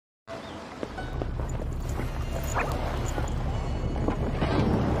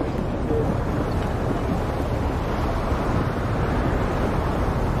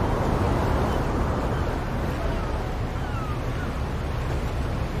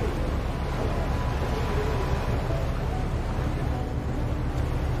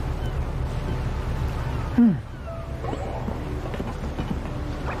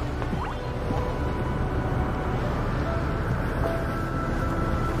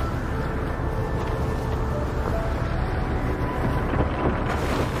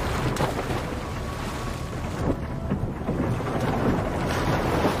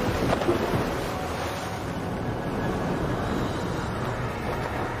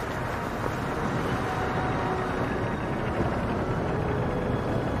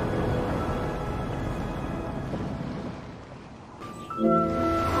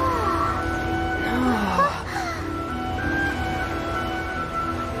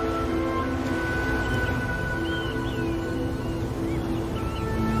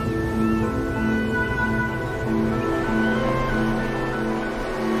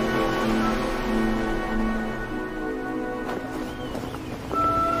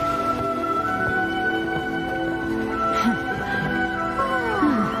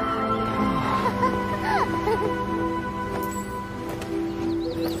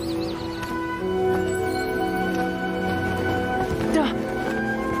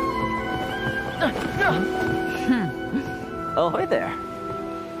Ahoy there.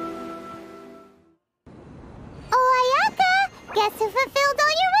 Oh, Ayaka! Guess who fulfilled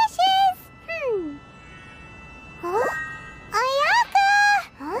all your wishes? Huh? Ayaka!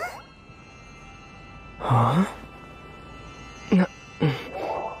 Huh? Huh?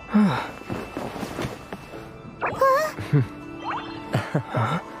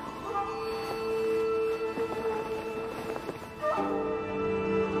 Huh?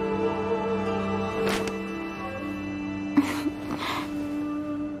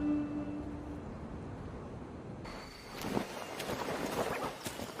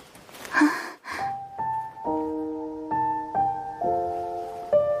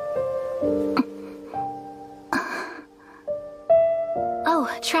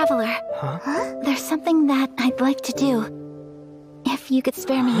 Traveler. Huh? There's something that I'd like to do. If you could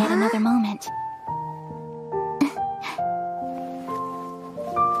spare me yet another moment.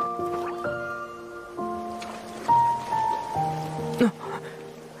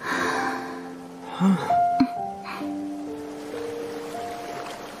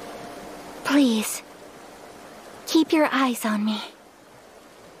 Please, keep your eyes on me.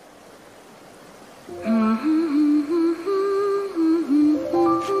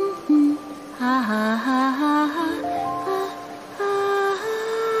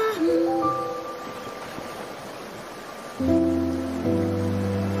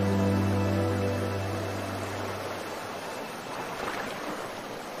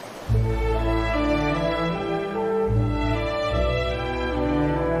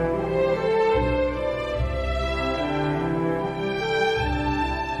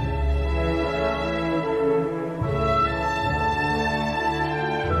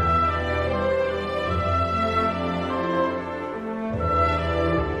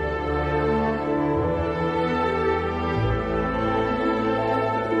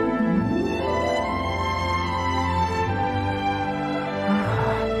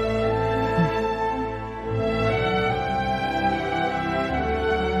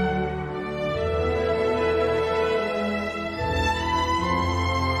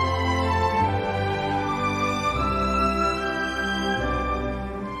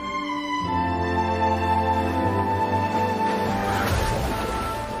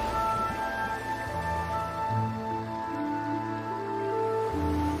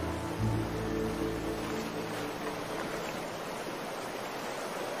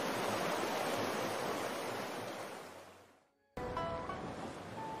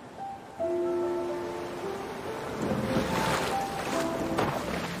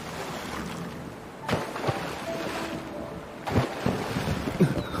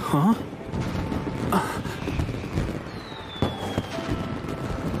 Huh?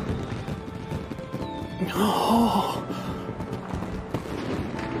 Oh.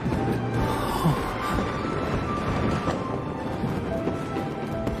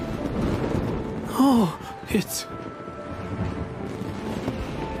 Oh, it's...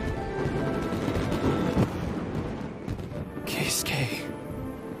 Keisuke.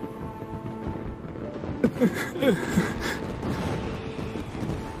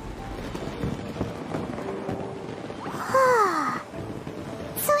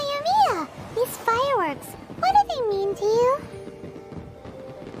 So, Yoimiya, these fireworks, what do they mean to you?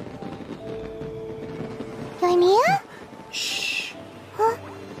 Yoimiya? Shh. Huh?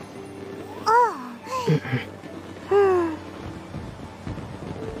 Oh.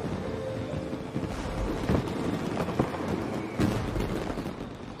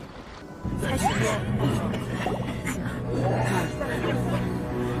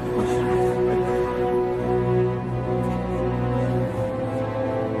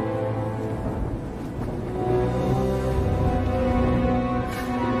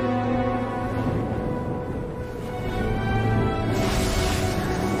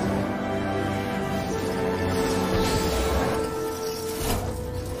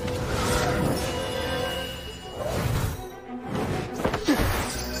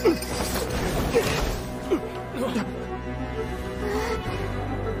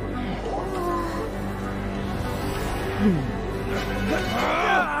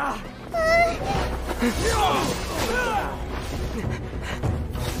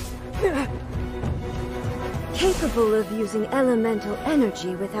 Capable of using elemental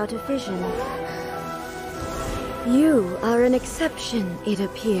energy without a fission. You are an exception, it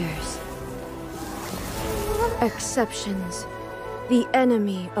appears. Exceptions, the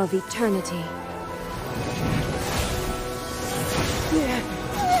enemy of eternity.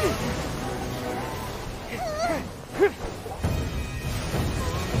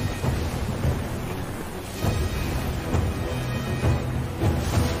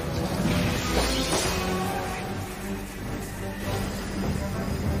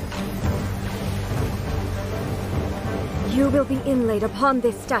 will be inlaid upon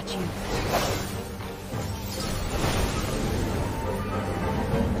this statue.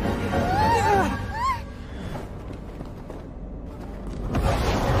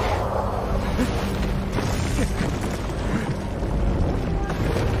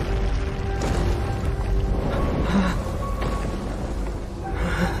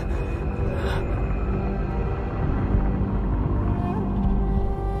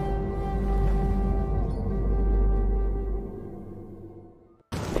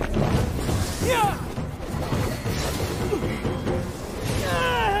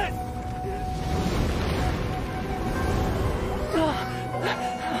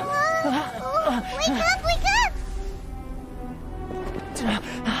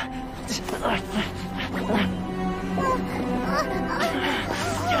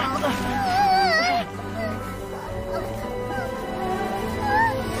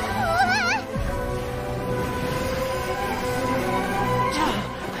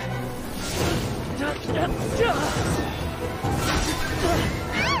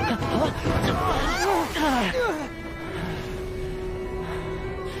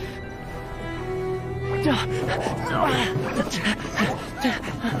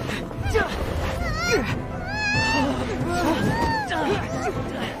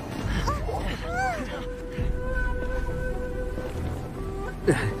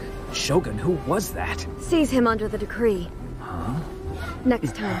 Shogun, who was that? Seize him under the decree. Huh?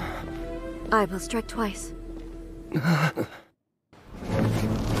 Next time, I will strike twice.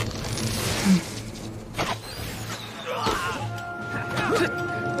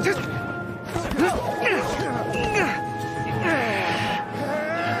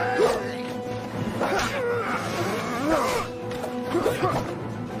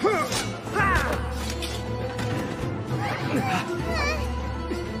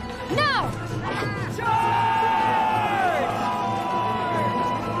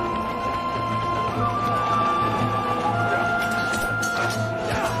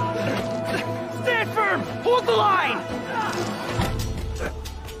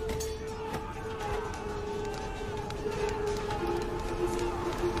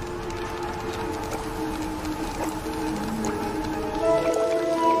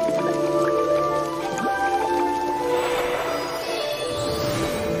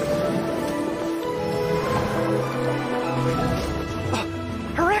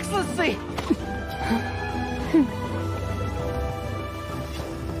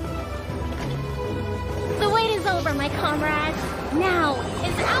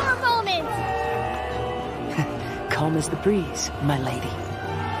 Breeze, my lady.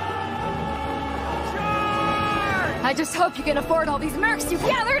 I just hope you can afford all these mercs you've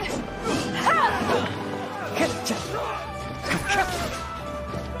gathered!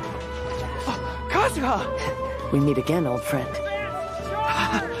 Kazuha! We meet again, old friend.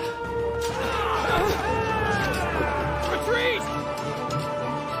 Retreat!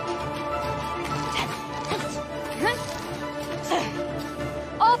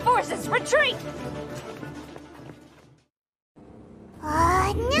 All forces, retreat!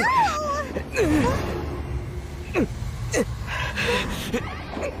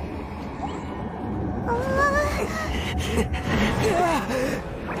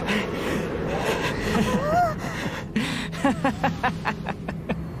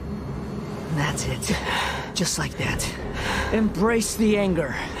 That's it. Just like that. Embrace the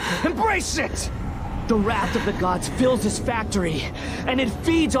anger. Embrace it! The wrath of the gods fills this factory, and it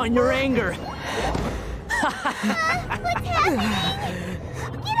feeds on your anger. What's happening?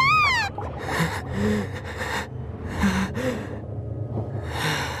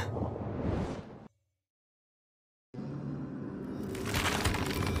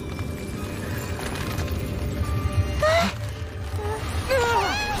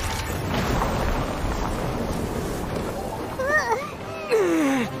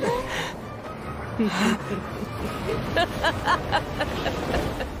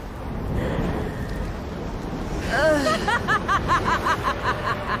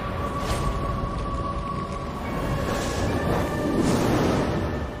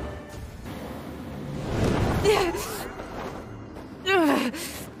 Get up!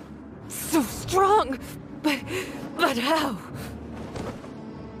 So strong, but how?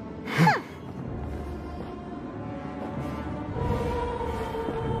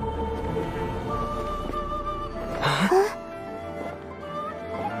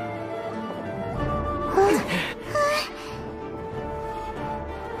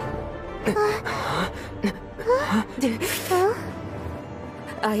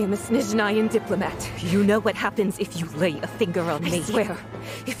 I am a Snezhnayan diplomat. You know what happens if you lay a finger on me. I swear,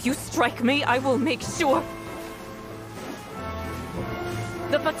 if you strike me, I will make sure.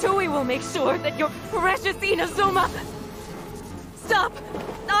 The Fatui will make sure that your precious Inazuma... Stop!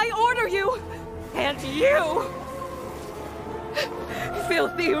 I order you! And you!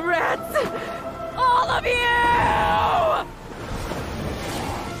 Filthy rats! All of you!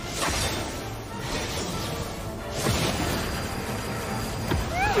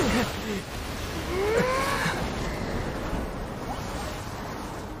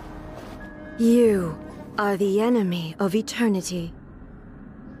 You are the enemy of eternity.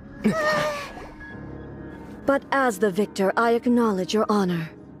 But as the victor, I acknowledge your honor.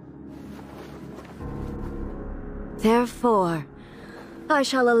 Therefore, I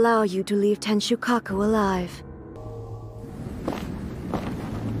shall allow you to leave Tenshukaku alive.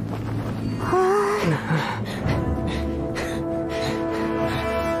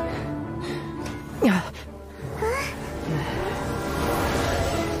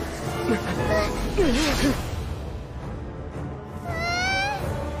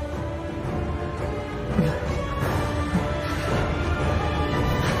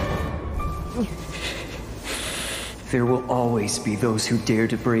 There will always be those who dare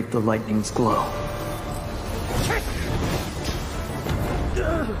to brave the lightning's glow.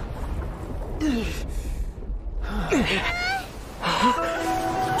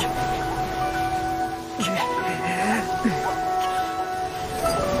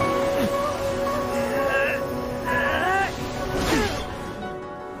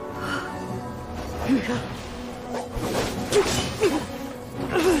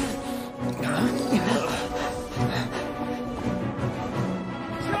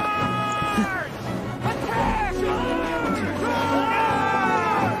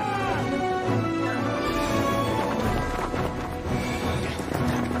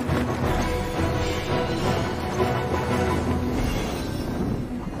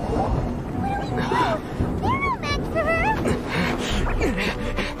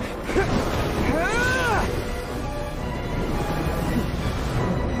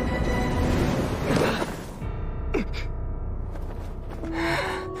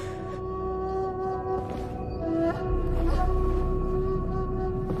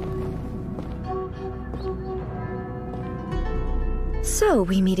 So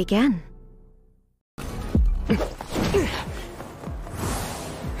we meet again.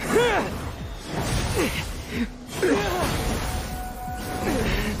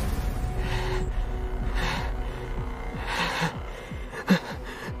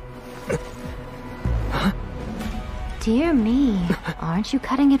 Dear me, aren't you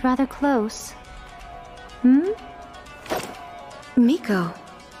cutting it rather close? Miko,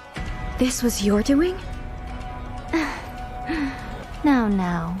 this was your doing?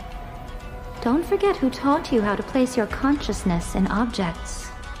 Now. Don't forget who taught you how to place your consciousness in objects.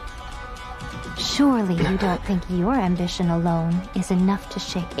 Surely you don't think your ambition alone is enough to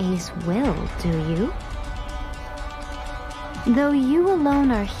shake A's will, do you? Though you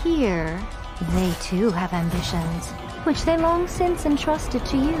alone are here, they too have ambitions, which they long since entrusted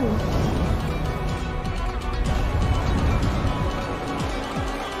to you.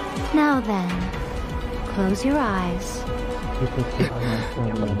 Now then, close your eyes.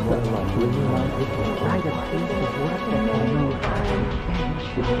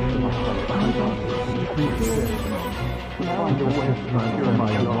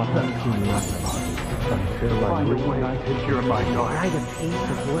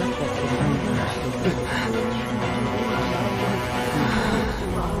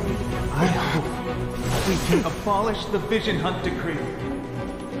 I hope we can abolish the Vision Hunt Decree.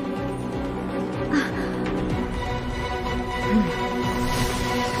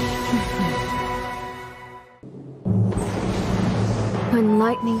 When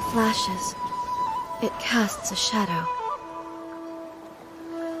lightning flashes, it casts a shadow.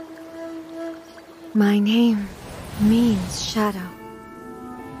 My name means shadow.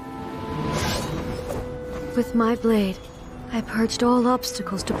 With my blade, I purged all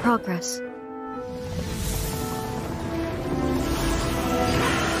obstacles to progress.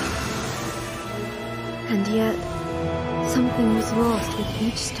 And yet, something was lost with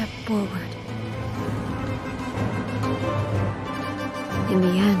each step forward. In the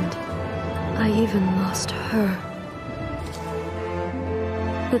end, I even lost her.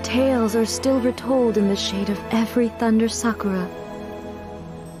 The tales are still retold in the shade of every Thunder Sakura.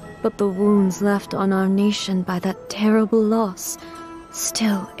 But the wounds left on our nation by that terrible loss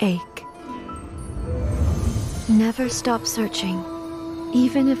still ache. Never stop searching,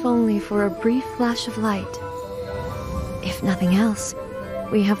 even if only for a brief flash of light. If nothing else,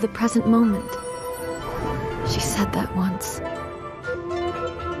 we have the present moment. She said that once.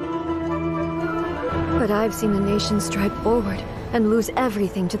 But I've seen the nation stride forward, and lose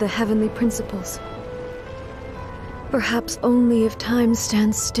everything to the heavenly principles. Perhaps only if time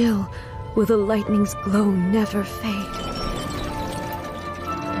stands still will the lightning's glow never fade.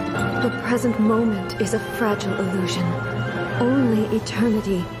 The present moment is a fragile illusion. Only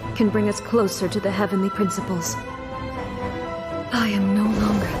eternity can bring us closer to the heavenly principles. I am no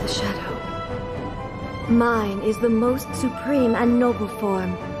longer the shadow. Mine is the most supreme and noble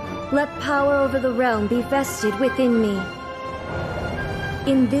form. Let power over the realm be vested within me.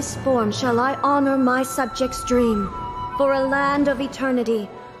 In this form shall I honor my subjects' dream, for a land of eternity,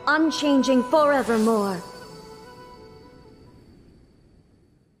 unchanging forevermore.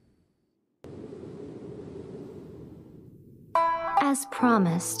 As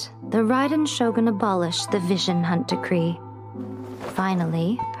promised, the Raiden Shogun abolished the Vision Hunt decree.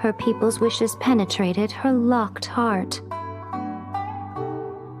 Finally, her people's wishes penetrated her locked heart.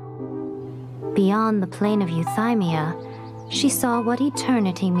 Beyond the plane of Euthymia, she saw what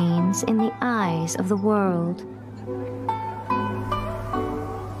eternity means in the eyes of the world.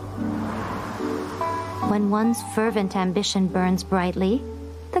 When one's fervent ambition burns brightly,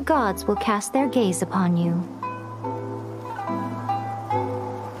 the gods will cast their gaze upon you.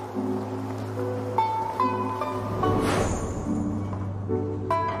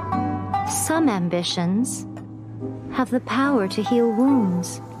 Some ambitions have the power to heal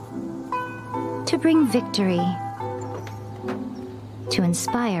wounds, to bring victory, to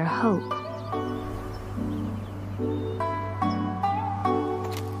inspire hope.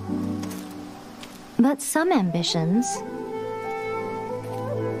 But some ambitions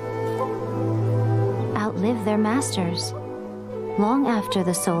outlive their masters long after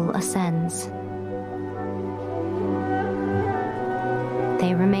the soul ascends.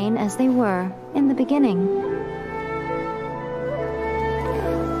 They remain as they were in the beginning.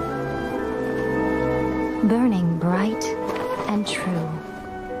 Burning bright and true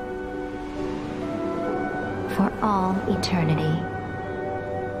for all eternity.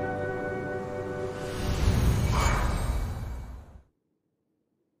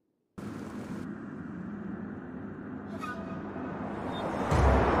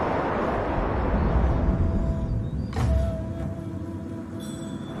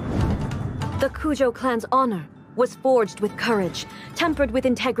 The Kujo clan's honor was forged with courage, tempered with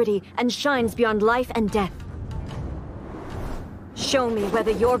integrity, and shines beyond life and death. Show me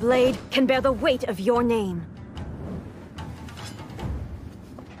whether your blade can bear the weight of your name.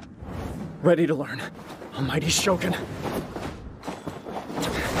 Ready to learn, Almighty Shogun.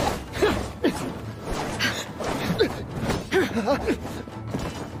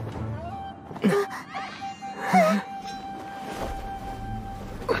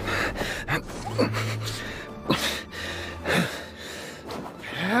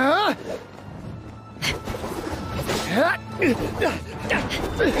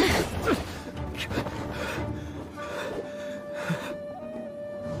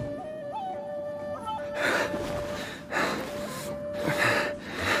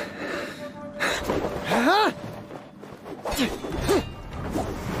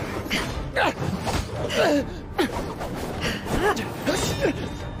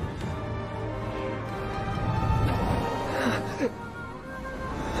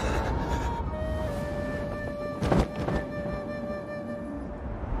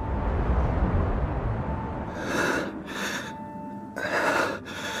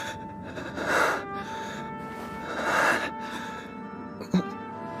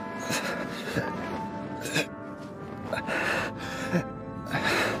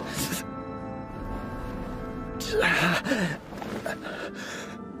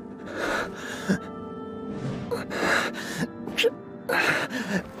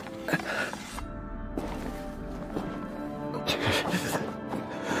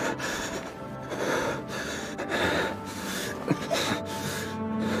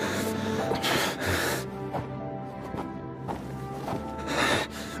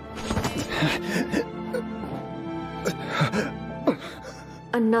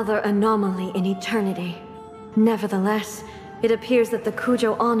 Another anomaly in eternity. Nevertheless, it appears that the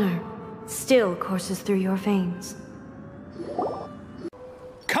Kujo honor still courses through your veins.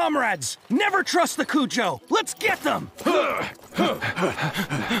 Comrades, never trust the Kujo! Let's get them!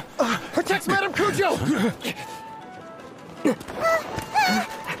 Protect Madame Kujo!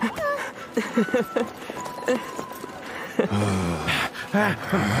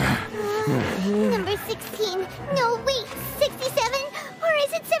 Number 16. No, wait. 67? Or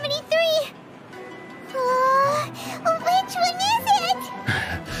is it 73? Which one is it?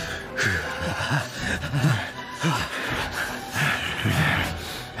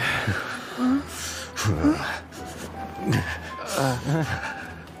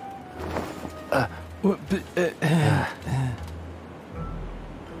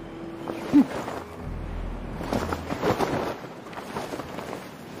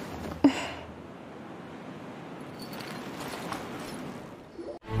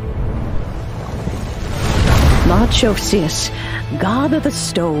 Marchosius, god of the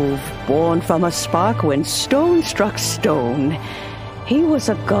stove, born from a spark when stone struck stone. He was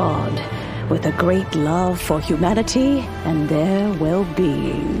a god with a great love for humanity and their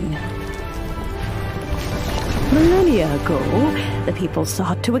well-being. Millennia ago, the people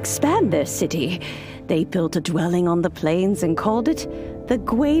sought to expand their city. They built a dwelling on the plains and called it the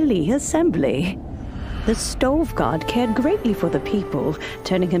Guoba Assembly. The stove god cared greatly for the people,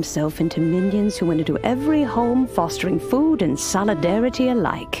 turning himself into minions who went into every home, fostering food and solidarity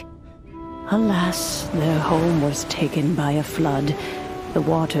alike. Alas, their home was taken by a flood. The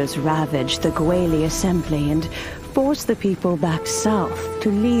waters ravaged the Guoba Assembly and forced the people back south to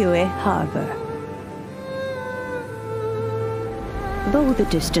Liyue Harbor. Though the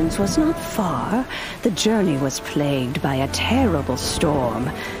distance was not far, the journey was plagued by a terrible storm.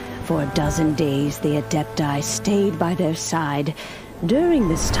 For a dozen days, the Adepti stayed by their side. During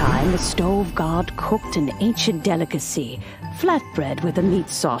this time, the stove god cooked an ancient delicacy, flatbread with a meat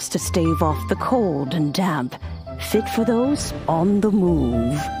sauce to stave off the cold and damp, fit for those on the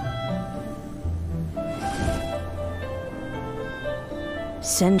move.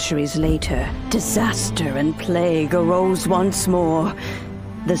 Centuries later, disaster and plague arose once more.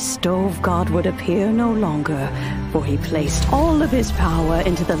 The stove god would appear no longer, for he placed all of his power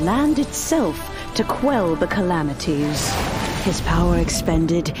into the land itself to quell the calamities. His power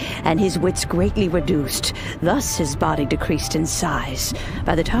expended, and his wits greatly reduced. Thus his body decreased in size.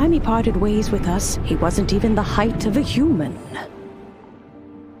 By the time he parted ways with us, he wasn't even the height of a human.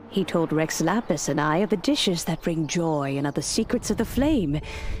 He told Rex Lapis and I of the dishes that bring joy and of the secrets of the flame,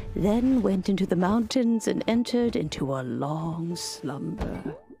 then went into the mountains and entered into a long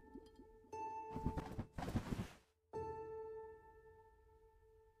slumber.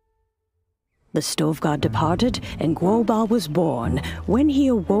 The stove god departed, and Guoba was born. When he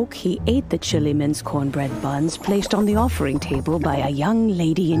awoke, he ate the chili mince cornbread buns placed on the offering table by a young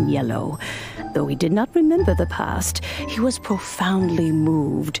lady in yellow. Though he did not remember the past, he was profoundly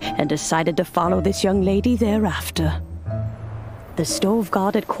moved and decided to follow this young lady thereafter. The stove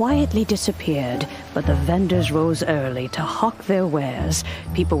god had quietly disappeared, but the vendors rose early to hawk their wares.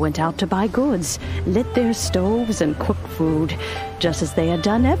 People went out to buy goods, lit their stoves, and cooked food, just as they had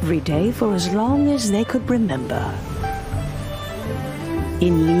done every day for as long as they could remember.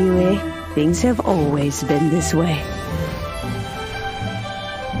 In Liyue, things have always been this way.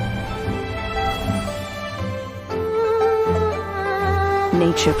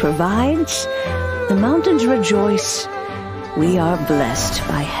 Nature provides, the mountains rejoice. We are blessed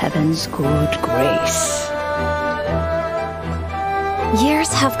by heaven's good grace. Years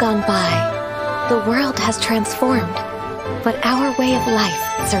have gone by. The world has transformed, but our way of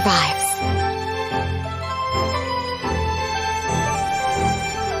life survives.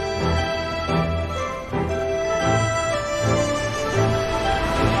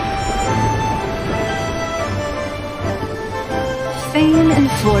 Fame and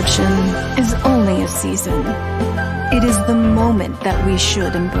fortune is only a season. It is the moment that we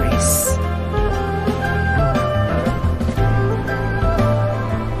should embrace.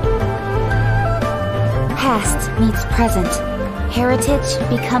 Past meets present. Heritage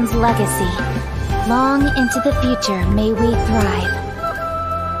becomes legacy. Long into the future may we thrive.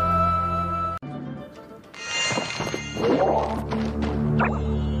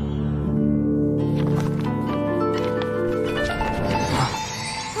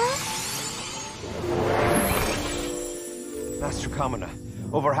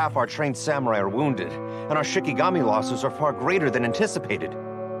 Over half our trained samurai are wounded, and our Shikigami losses are far greater than anticipated.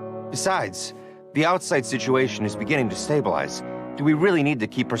 Besides, the outside situation is beginning to stabilize. Do we really need to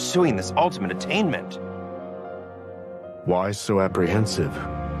keep pursuing this ultimate attainment? Why so apprehensive?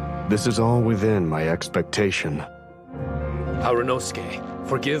 This is all within my expectation. Harunosuke,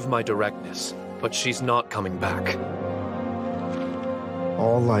 forgive my directness, but she's not coming back.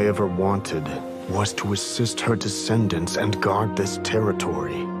 All I ever wanted was to assist her descendants and guard this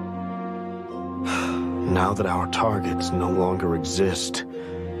territory. Now that our targets no longer exist,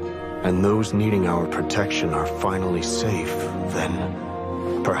 and those needing our protection are finally safe,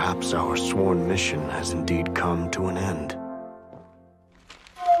 then perhaps our sworn mission has indeed come to an end.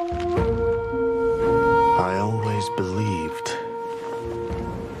 I always believed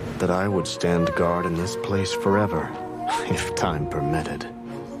that I would stand guard in this place forever, if time permitted.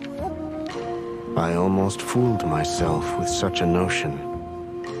 I almost fooled myself with such a notion.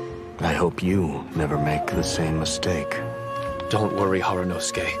 I hope you never make the same mistake. Don't worry,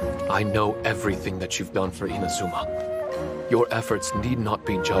 Harunosuke. I know everything that you've done for Inazuma. Your efforts need not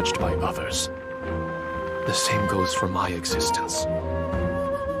be judged by others. The same goes for my existence.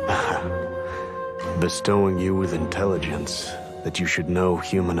 Bestowing you with intelligence, that you should know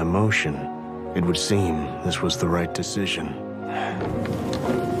human emotion, it would seem this was the right decision.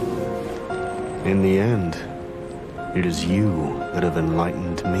 In the end, it is you that have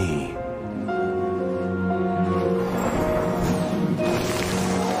enlightened me.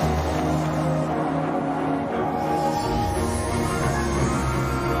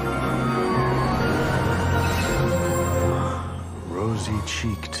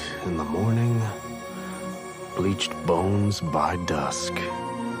 Rosy-cheeked in the morning, bleached bones by dusk.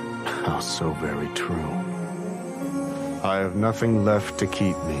 How so very true. I have nothing left to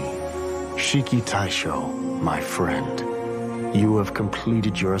keep me. Shiki Taisho, my friend, you have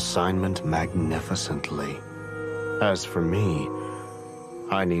completed your assignment magnificently. As for me,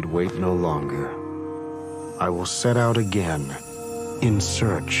 I need wait no longer. I will set out again, in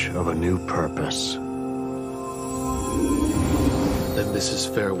search of a new purpose. Then this is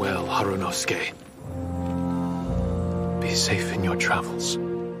farewell, Harunosuke. Be safe in your travels.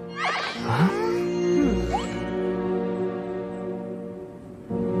 Huh?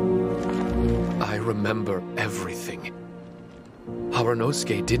 I remember everything.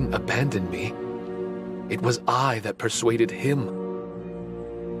 Harunosuke didn't abandon me. It was I that persuaded him.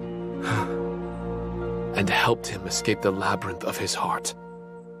 And helped him escape the labyrinth of his heart.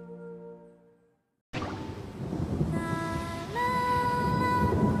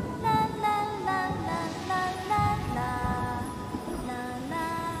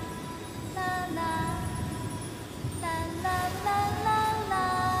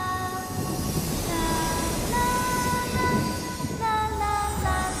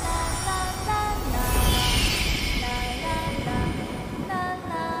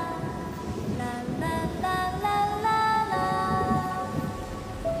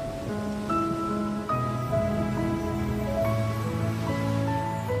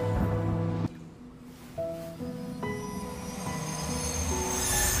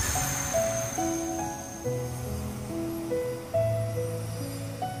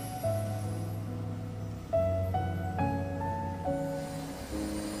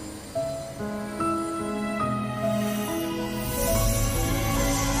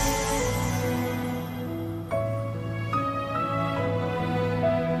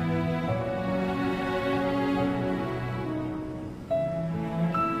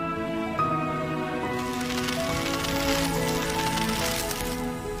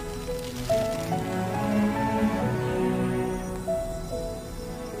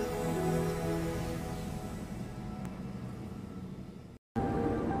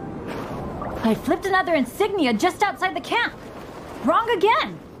 I flipped another insignia just outside the camp. Wrong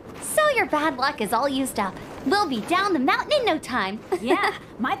again. So your bad luck is all used up. We'll be down the mountain in no time. Yeah,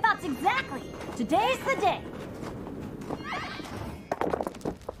 my thoughts exactly. Today's the day.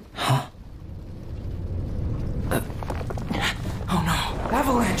 Huh? Oh no,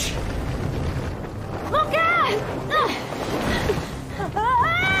 Avalanche! Look out!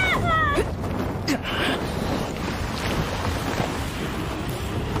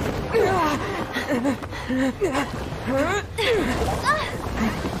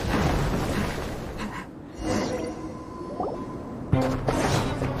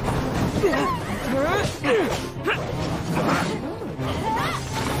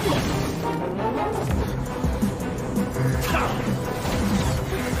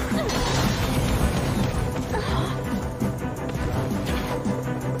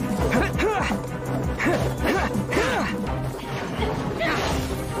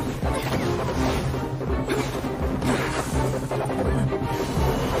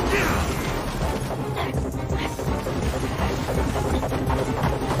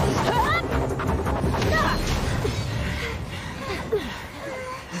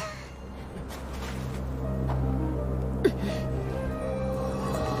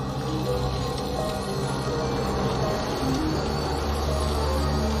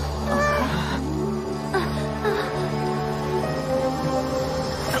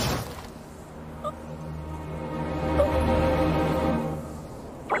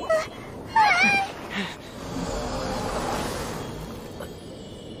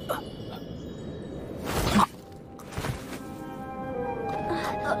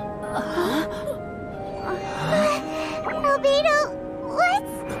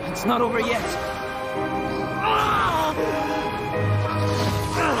 It's not over yet.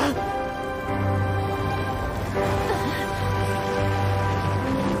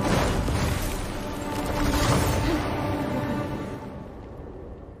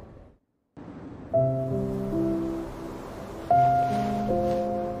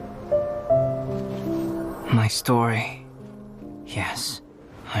 story. Yes,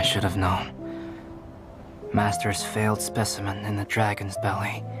 I should have known. Master's failed specimen in the dragon's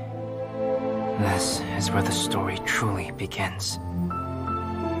belly. This is where the story truly begins.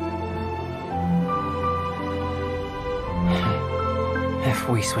 If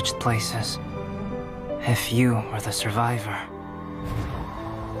we switched places, if you were the survivor,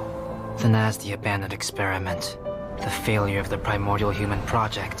 then as the abandoned experiment, the failure of the primordial human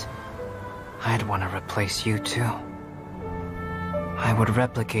project, I'd want to replace you too. I would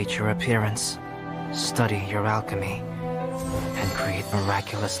replicate your appearance, study your alchemy, and create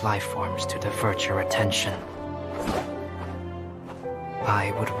miraculous life forms to divert your attention.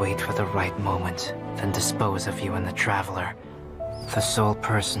 I would wait for the right moment, then dispose of you and the Traveler, the sole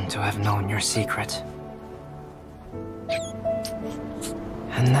person to have known your secret.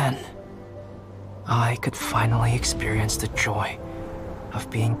 And then, I could finally experience the joy of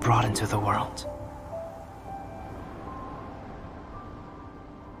being brought into the world.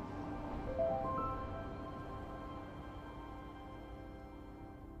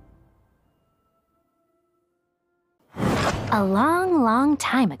 A long, long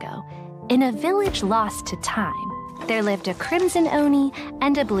time ago, in a village lost to time, there lived a crimson Oni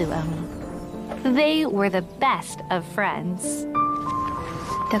and a blue Oni. They were the best of friends.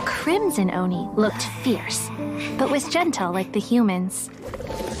 The crimson Oni looked fierce, but was gentle like the humans.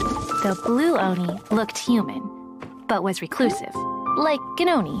 The blue Oni looked human, but was reclusive, like an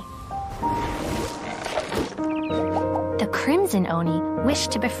Oni. The crimson Oni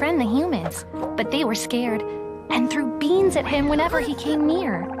wished to befriend the humans, but they were scared and threw beans at him whenever he came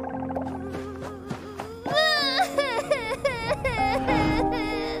near.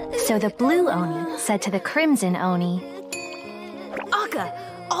 So the blue Oni said to the crimson Oni, Aka,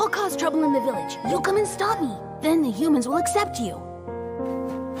 I'll cause trouble in the village. You come and stop me. Then the humans will accept you.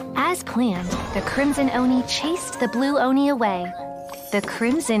 As planned, the crimson Oni chased the blue Oni away. The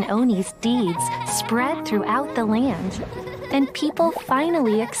crimson Oni's deeds spread throughout the land, and people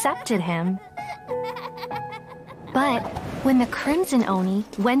finally accepted him. But when the crimson Oni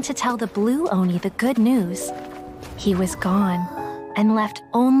went to tell the blue Oni the good news, he was gone and left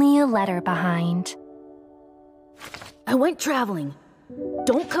only a letter behind. I went traveling.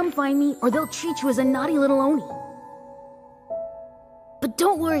 Don't come find me or they'll treat you as a naughty little Oni. But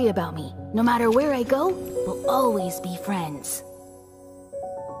don't worry about me. No matter where I go, we'll always be friends.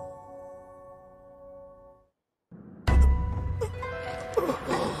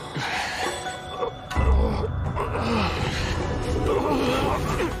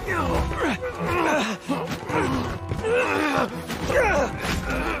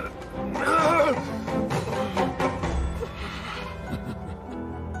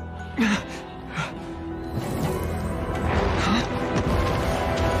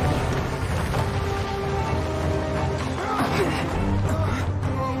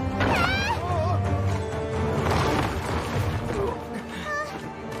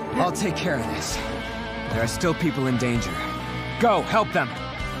 I'll take care of this. There are still people in danger. Go, help them!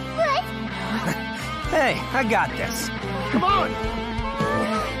 What? Hey, I got this. Come on!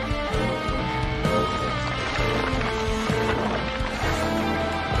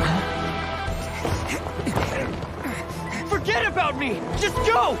 Forget about me! Just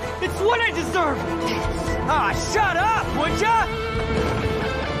go! It's what I deserve! Ah, shut up, would ya?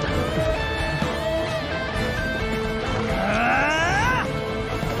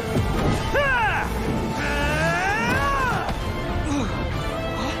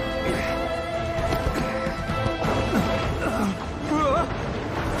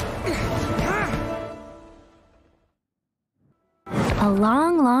 A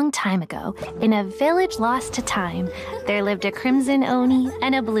long, long time ago, in a village lost to time, there lived a crimson Oni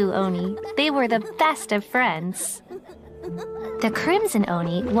and a blue Oni. They were the best of friends. The crimson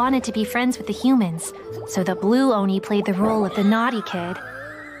Oni wanted to be friends with the humans, so the blue Oni played the role of the naughty kid.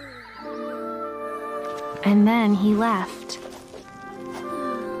 And then he left.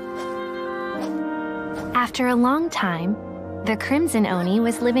 After a long time, the crimson Oni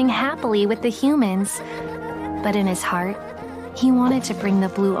was living happily with the humans, but in his heart, he wanted to bring the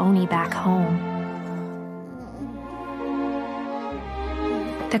blue Oni back home.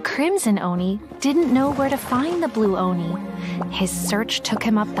 The crimson Oni didn't know where to find the blue Oni. His search took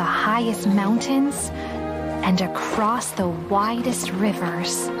him up the highest mountains and across the widest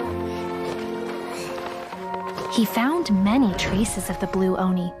rivers. He found many traces of the blue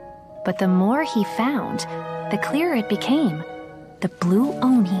Oni, but the more he found, the clearer it became. The blue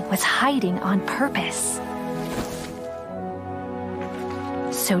Oni was hiding on purpose.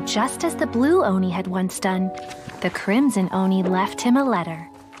 So just as the blue Oni had once done, the crimson Oni left him a letter.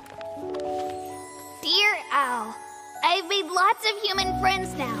 Dear lots of human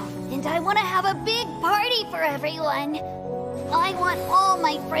friends now, and I want to have a big party for everyone. I want all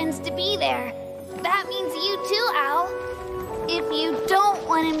my friends to be there. That means you too, Al. If you don't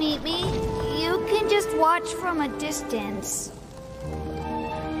want to meet me, you can just watch from a distance.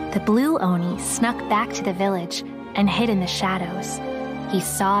 The blue Oni snuck back to the village and hid in the shadows. He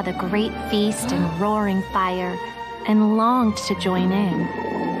saw the great feast and roaring fire and longed to join in.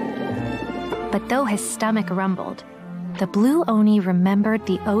 But though his stomach rumbled, the blue Oni remembered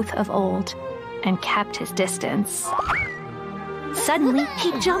the oath of old and kept his distance. Suddenly,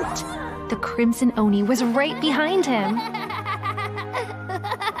 he jumped. The Crimson Oni was right behind him.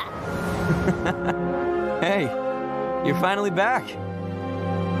 Hey, you're finally back.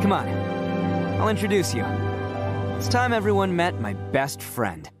 Come on, I'll introduce you. It's time everyone met my best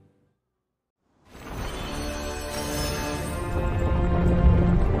friend.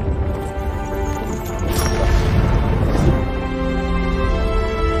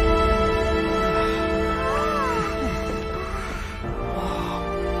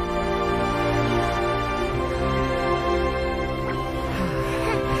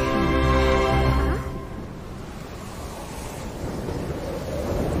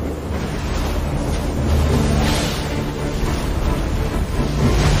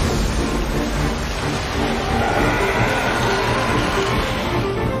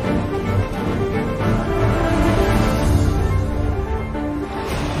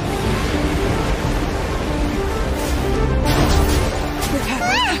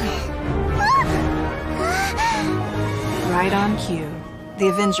 The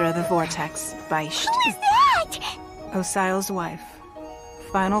Avenger of the Vortex, Beisht. Who is that? Osial's wife.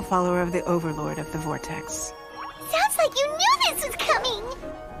 Final follower of the Overlord of the Vortex. Sounds like you knew this was coming!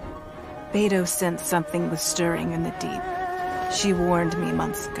 Beidou sensed something was stirring in the deep. She warned me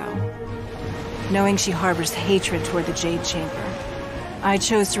months ago. Knowing she harbors hatred toward the Jade Chamber, I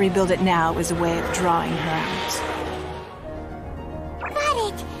chose to rebuild it now as a way of drawing her out.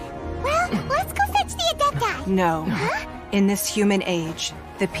 Got it. Well, let's go fetch the Adepti. No. Huh? In this human age,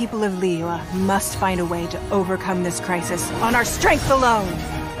 the people of Liyue must find a way to overcome this crisis on our strength alone!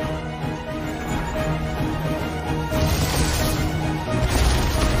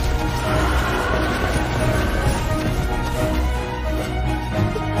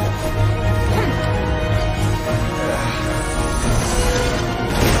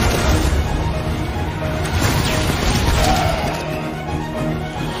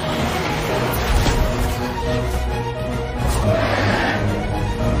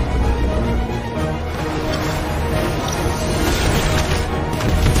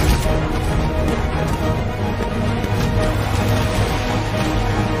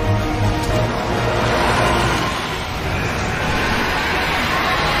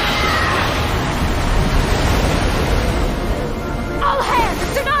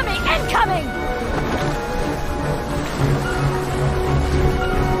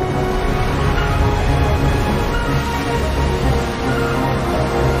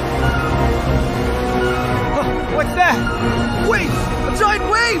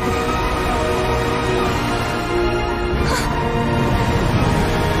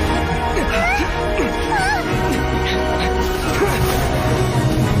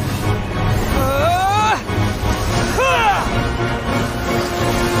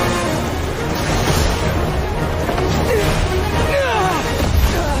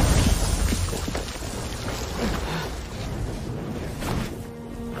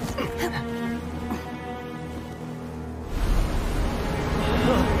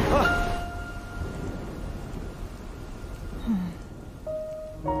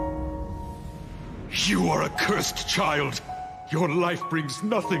 You are a cursed child. Your life brings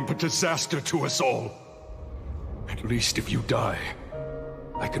nothing but disaster to us all. At least if you die,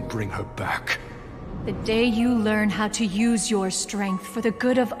 I can bring her back. The day you learn how to use your strength for the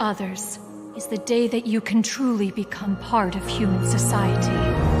good of others is the day that you can truly become part of human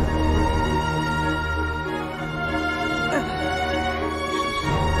society.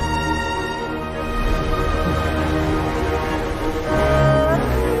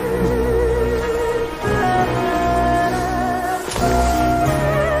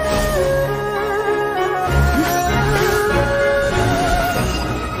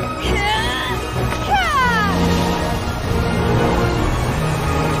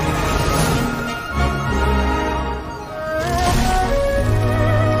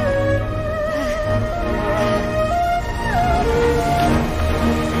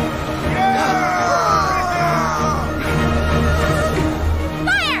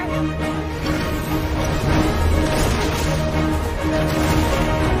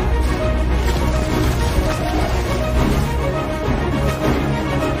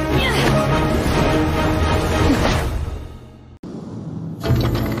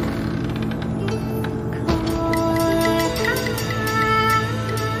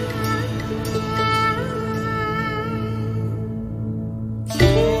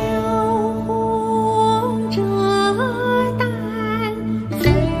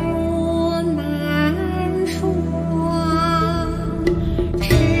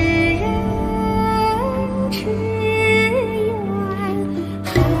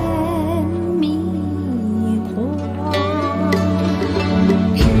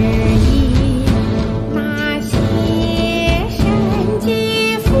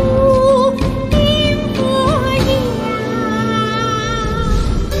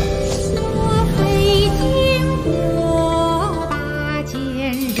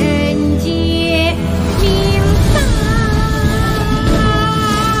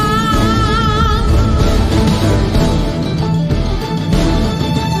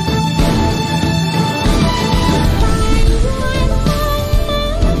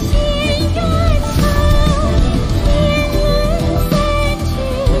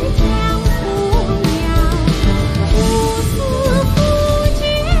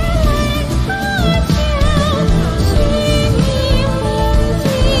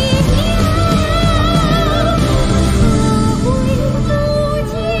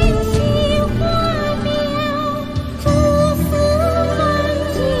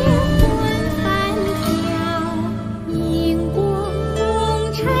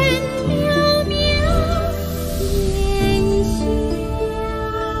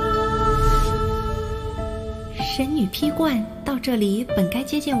 这里本该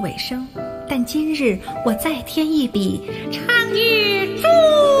接近尾声，但今日我再添一笔，倡议诸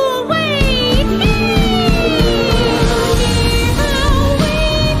位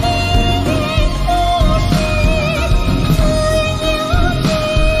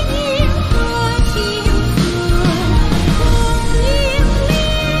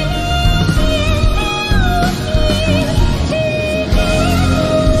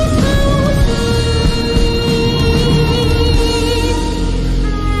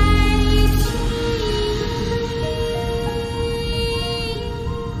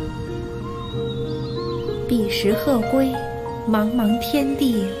时鹤归，茫茫天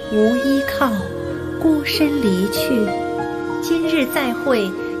地无依靠，孤身离去。今日再会，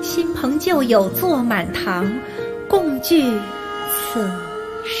新朋旧友坐满堂，共聚此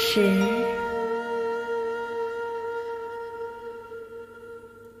时。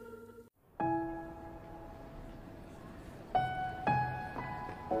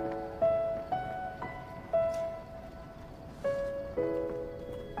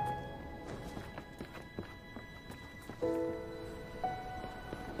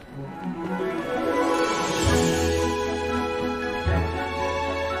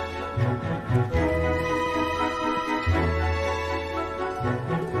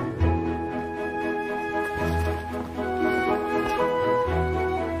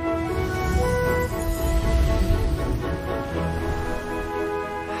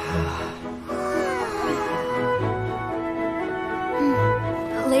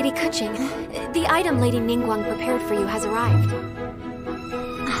Lady Kuching, the item Lady Ningguang prepared for you has arrived.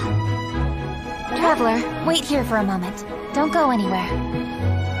 Traveler, wait here for a moment. Don't go anywhere.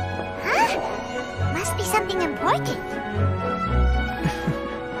 Huh? Must be something important.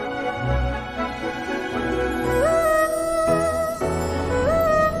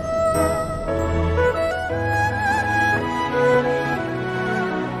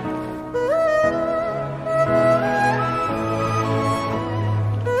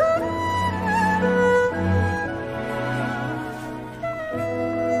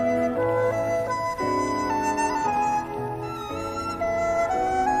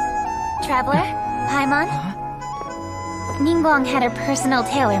 Traveler? Paimon? Ningguang had her personal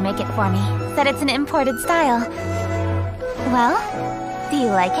tailor make it for me. Said it's an imported style. Well, do you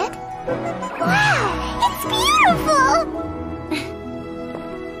like it? Wow! It's beautiful!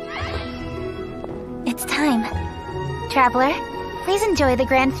 It's time. Traveler, please enjoy the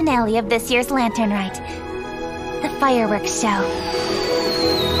grand finale of this year's Lantern Rite. The fireworks show.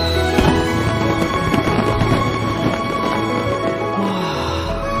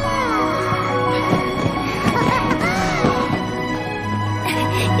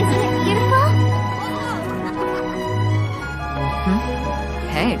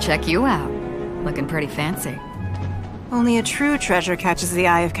 Hey, check you out. Looking pretty fancy. Only a true treasure catches the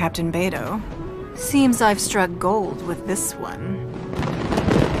eye of Captain Beidou. Seems I've struck gold with this one.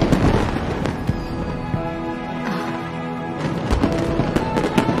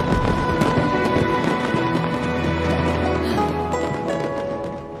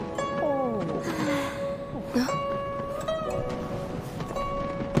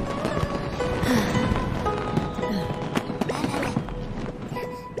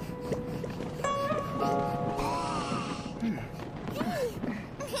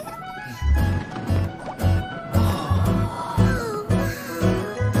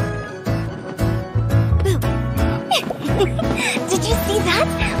 Did you see that?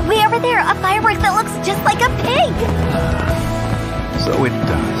 Way over there, a firework that looks just like a pig! So it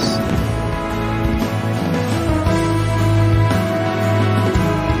does.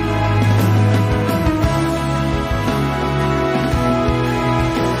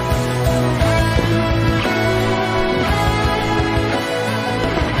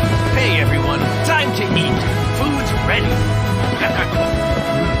 Hey everyone, time to eat. Food's ready.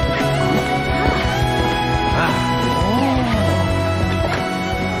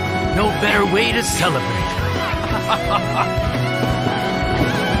 No better way to celebrate.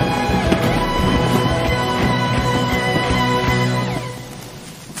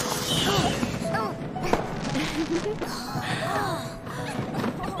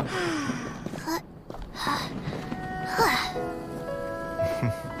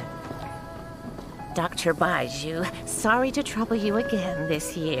 Dr. Baiju, sorry to trouble you again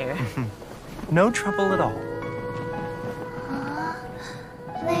this year. No trouble at all.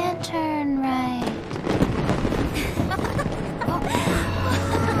 Lantern Rite.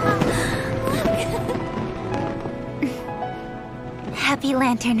 Happy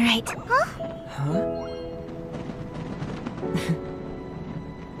Lantern Rite.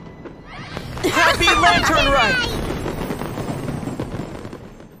 Happy Lantern Rite!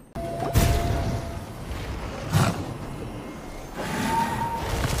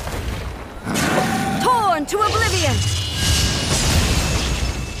 into oblivion!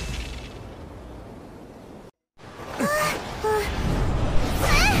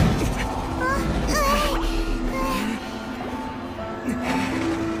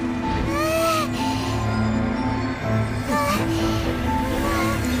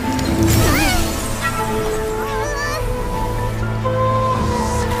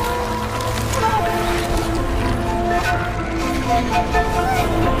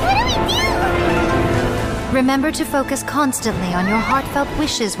 Remember to focus constantly on your heartfelt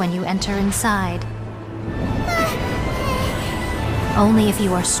wishes when you enter inside. Only if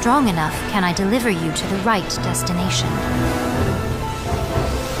you are strong enough can I deliver you to the right destination.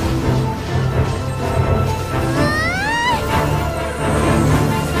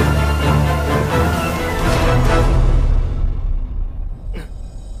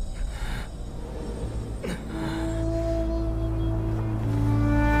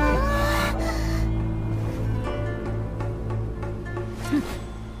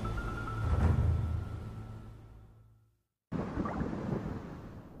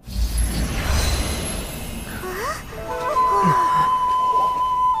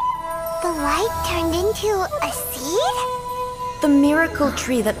 The miracle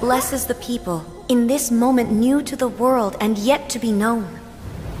tree that blesses the people, in this moment new to the world and yet to be known.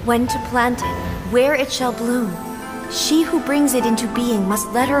 When to plant it, where it shall bloom. She who brings it into being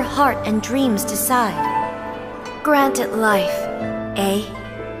must let her heart and dreams decide. Grant it life, eh?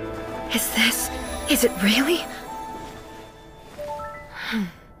 Is it really?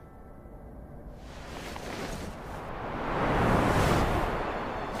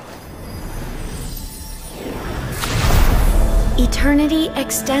 Eternity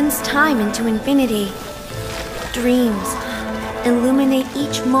extends time into infinity. Dreams illuminate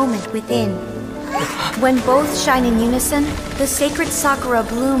each moment within. When both shine in unison, the sacred Sakura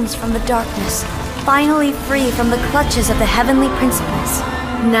blooms from the darkness, finally free from the clutches of the heavenly principles.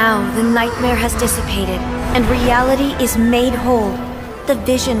 Now the nightmare has dissipated, and reality is made whole. The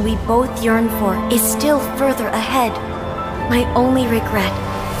vision we both yearn for is still further ahead. My only regret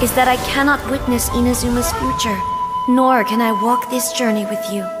is that I cannot witness Inazuma's future. Nor can I walk this journey with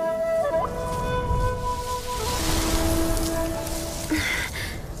you.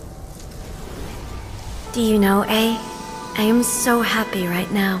 Do you know, I am so happy right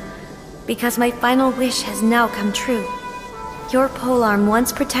now, because my final wish has now come true. Your polearm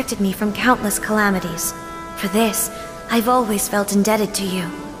once protected me from countless calamities. For this, I've always felt indebted to you.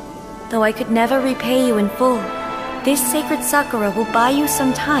 Though I could never repay you in full, this sacred Sakura will buy you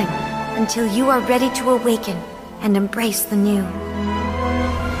some time until you are ready to awaken and embrace the new.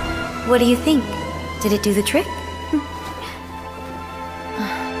 What do you think? Did it do the trick?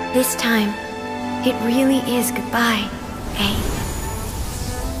 This time, it really is goodbye, eh?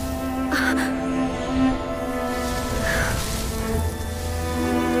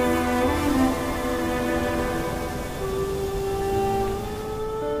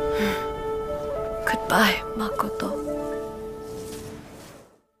 Goodbye, Makoto.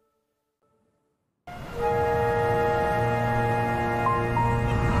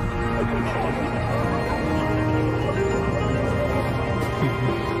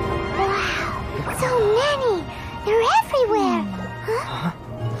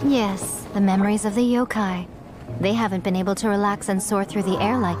 Yes, the memories of the yokai. They haven't been able to relax and soar through the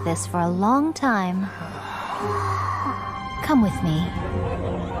air like this for a long time. Come with me.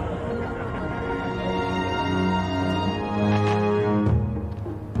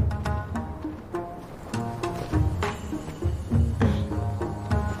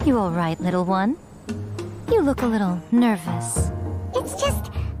 You all right, little one? You look a little nervous. It's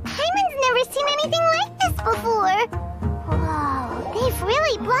just, Paimon's never seen anything like this before. Whoa, they've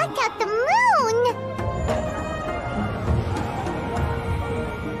really blacked out the moon!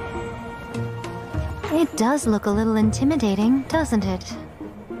 It does look a little intimidating, doesn't it?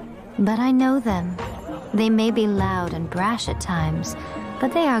 But I know them. They may be loud and brash at times,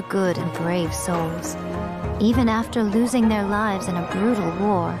 but they are good and brave souls. Even after losing their lives in a brutal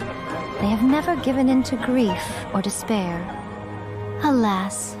war, they have never given in to grief or despair.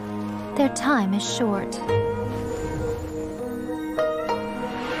 Alas, their time is short.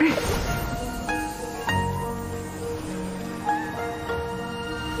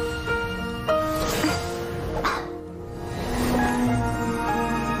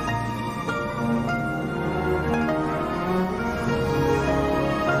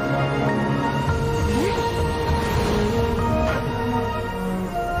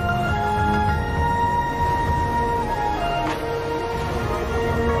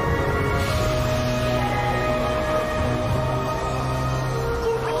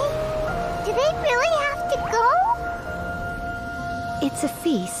 to go? It's a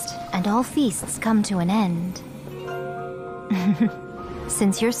feast, and all feasts come to an end.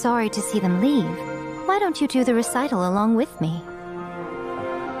 Since you're sorry to see them leave, why don't you do the recital along with me?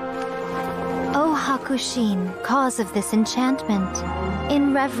 O Hakushin, cause of this enchantment,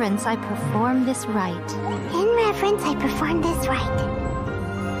 in reverence I perform this rite. In reverence I perform this rite.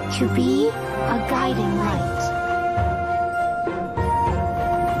 To be a guiding light.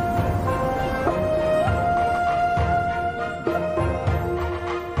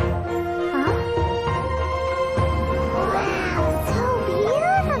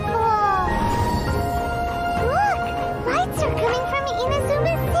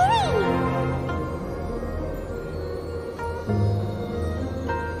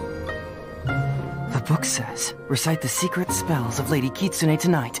 The book says, recite the secret spells of Lady Kitsune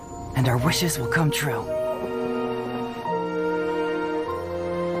tonight, and our wishes will come true.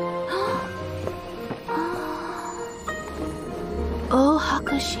 O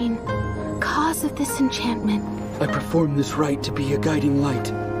Hakushin, cause of this enchantment. I perform this rite to be a guiding light.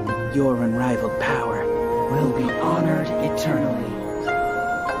 Your unrivaled power will be honored eternally.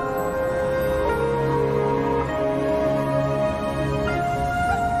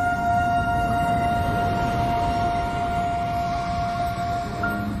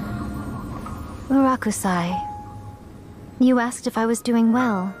 Rakusai, you asked if I was doing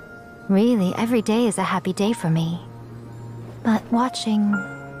well. Really, every day is a happy day for me. But watching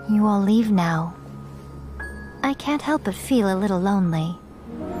you all leave now, I can't help but feel a little lonely.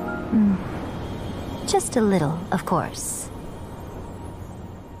 Just a little, of course.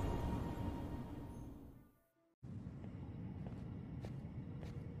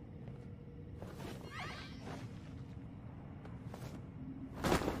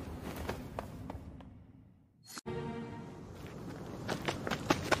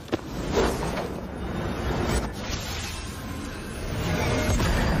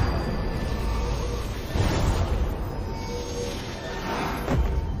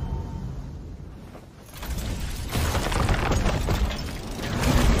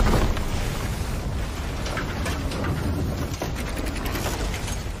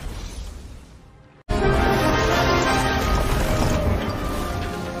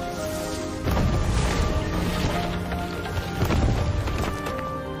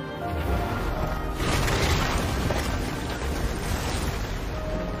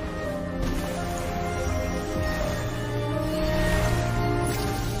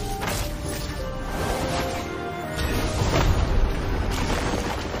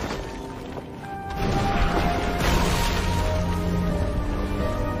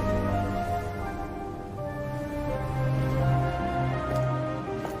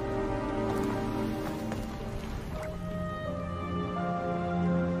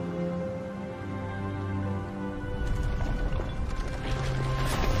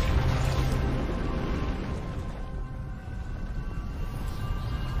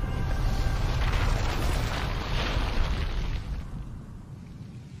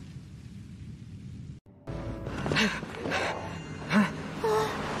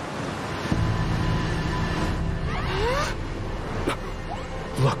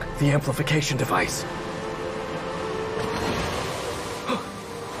 Look, the amplification device.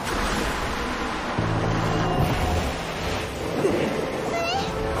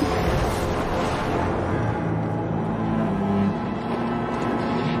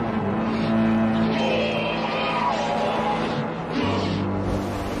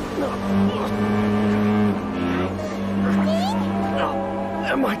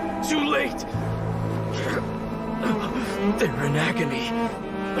 Am I too late? They're in agony.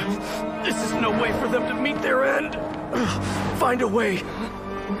 This is no way for them to meet their end. Find a way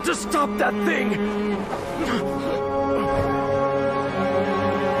to stop that thing.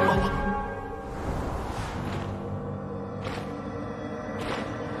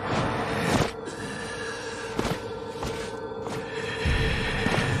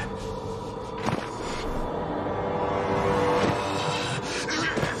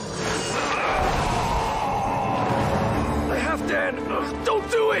 Don't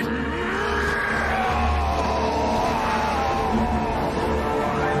do it!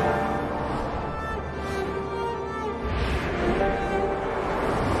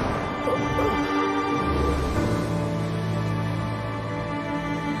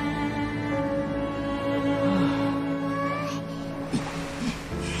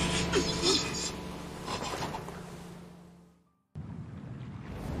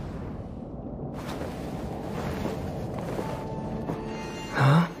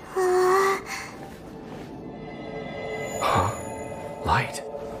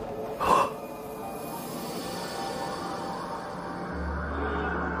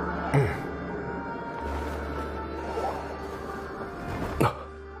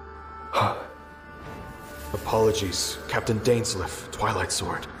 apologies, Captain Dainsleif, Twilight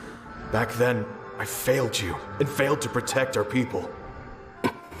Sword. Back then, I failed you, and failed to protect our people.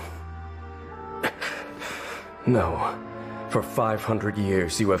 No. For 500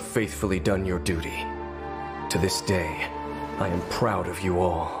 years, you have faithfully done your duty. To this day, I am proud of you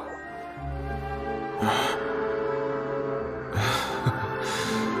all.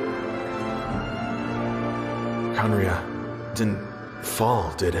 Khanria didn't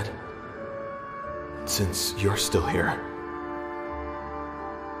fall, did it? Since you're still here.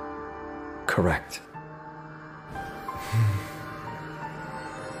 Correct.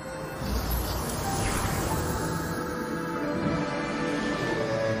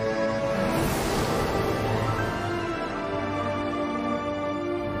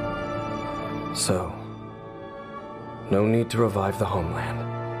 So, no need to revive the homeland.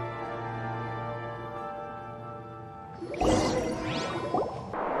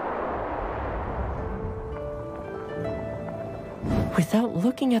 Without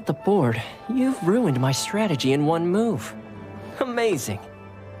looking at the board, you've ruined my strategy in one move. Amazing.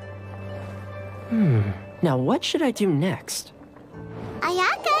 Now what should I do next?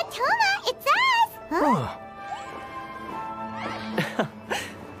 Ayaka, Thoma, it's us! Huh?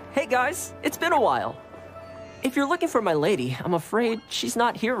 Hey guys, it's been a while. If you're looking for my lady, I'm afraid she's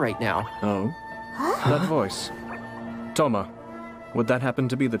not here right now. Oh? That voice. Thoma, would that happen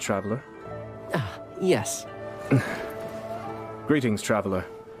to be the Traveler? Yes. Greetings, Traveler.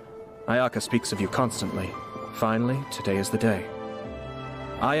 Ayaka speaks of you constantly. Finally, today is the day.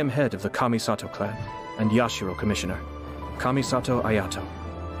 I am head of the Kamisato clan, and Yashiro Commissioner, Kamisato Ayaka.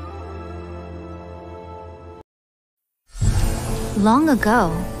 Long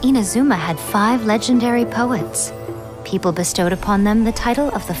ago, Inazuma had 5 legendary poets. People bestowed upon them the title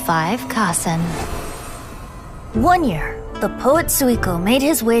of the 5 Kasen. One year, the poet Suiko made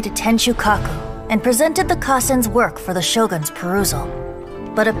his way to Tenshukaku and presented the Kasen's work for the Shogun's perusal.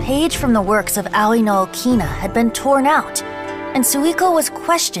 But a page from the works of Aoi no Okina had been torn out, and Suiko was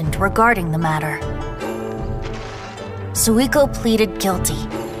questioned regarding the matter. Suiko pleaded guilty.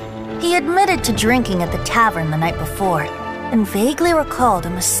 He admitted to drinking at the tavern the night before, and vaguely recalled a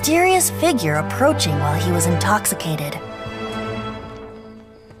mysterious figure approaching while he was intoxicated.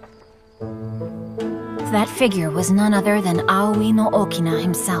 That figure was none other than Aoi no Okina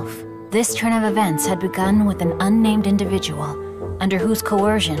himself. This turn of events had begun with an unnamed individual, under whose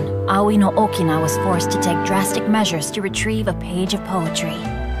coercion, Aoi no Okina was forced to take drastic measures to retrieve a page of poetry.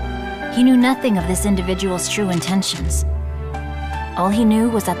 He knew nothing of this individual's true intentions. All he knew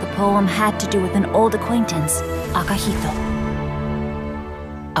was that the poem had to do with an old acquaintance, Akahito.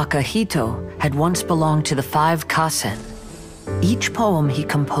 Akahito had once belonged to the 5 Kasen. Each poem he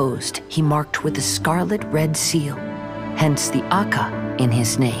composed, he marked with a scarlet red seal, hence the Aka in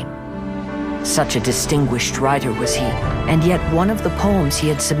his name. Such a distinguished writer was he, and yet one of the poems he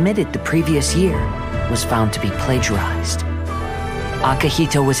had submitted the previous year was found to be plagiarized.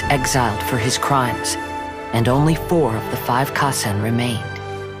 Akahito was exiled for his crimes, and only 4 of the 5 Kasen remained.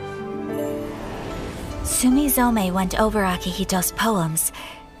 Sumizome went over Akihito's poems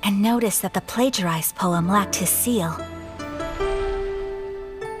and noticed that the plagiarized poem lacked his seal.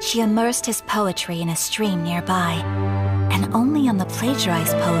 She immersed his poetry in a stream nearby, and only on the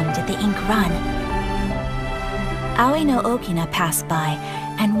plagiarized poem did the ink run. Aoi no Okina passed by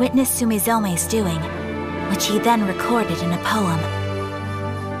and witnessed Sumizome's doing, which he then recorded in a poem.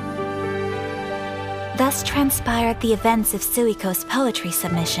 Thus transpired the events of Suiko's poetry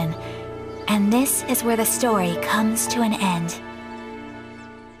submission, and this is where the story comes to an end.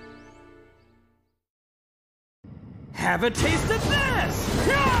 Have a taste of this!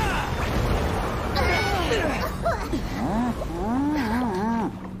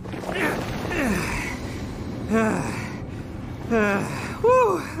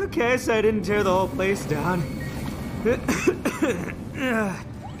 Whew, okay, so I didn't tear the whole place down. But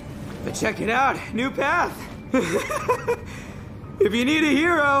check it out, new path. If you need a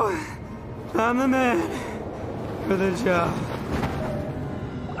hero, I'm the man for the job.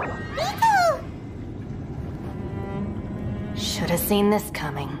 Miko! Should have seen this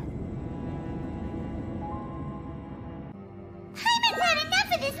coming. Paimon's had enough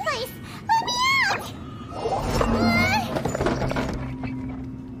of this place! Let me out!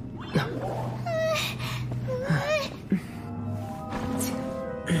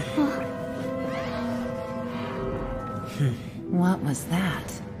 What was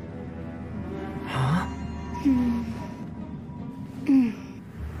that? Huh?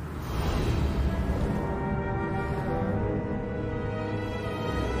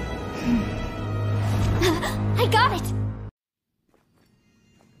 I got it!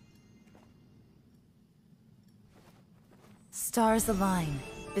 stars align,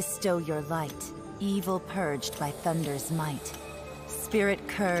 bestow your light, evil purged by thunder's might. Spirit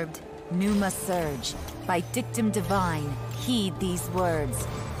curbed, pneuma surge, by dictum divine, heed these words.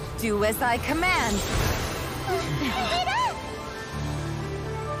 Do as I command!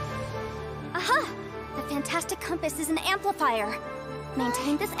 Aha! The fantastic compass is an amplifier.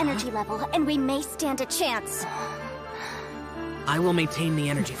 Maintain this energy level, and we may stand a chance. I will maintain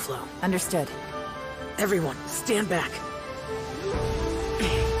the energy flow. Understood. Everyone, stand back.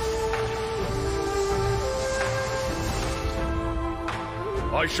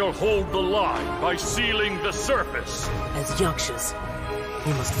 I shall hold the line by sealing the surface. As Yakshas,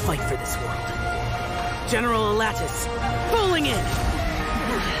 we must fight for this world. General Alatus, bowling in!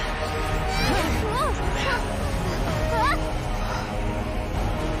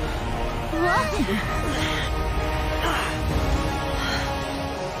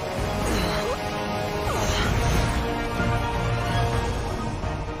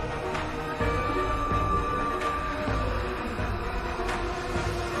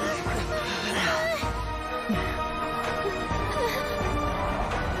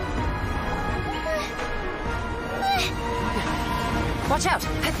 Watch out!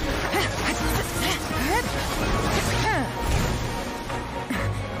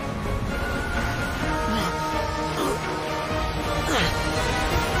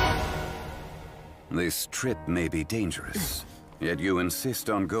 This trip may be dangerous, yet you insist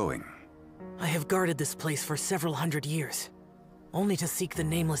on going. I have guarded this place for several hundred years. Only to seek the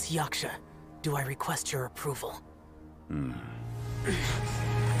nameless Yaksha do I request your approval.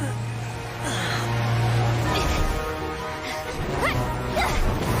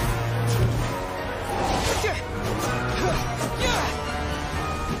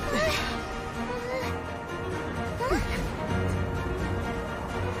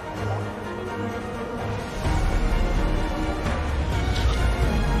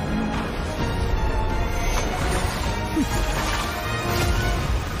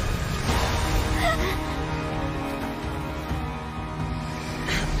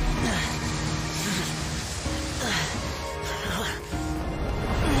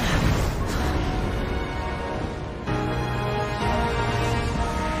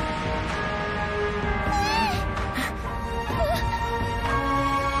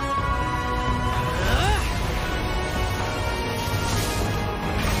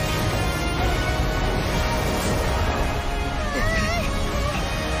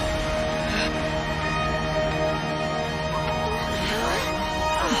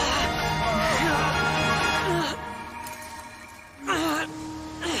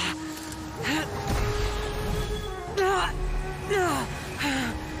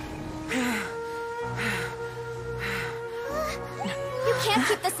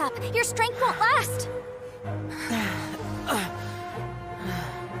 Your strength won't last!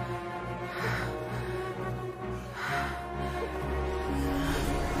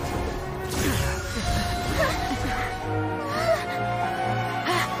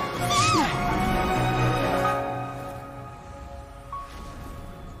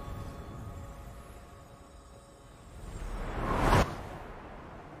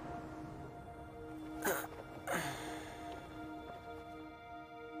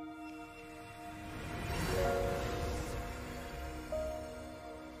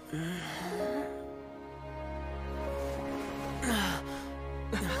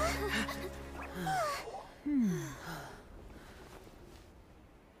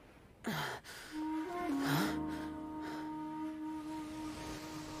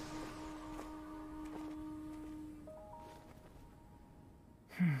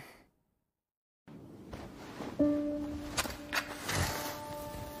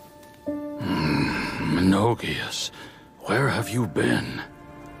 Menogias, where have you been?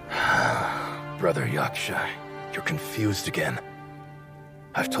 Brother Yaksha, you're confused again.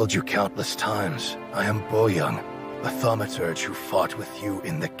 I've told you countless times, I am Boyoung, a thaumaturge who fought with you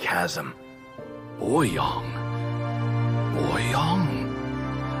in the chasm. Boyoung? Boyoung?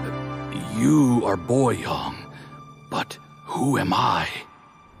 You are Boyoung, but who am I?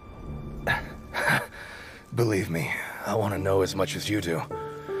 Believe me, I want to know as much as you do.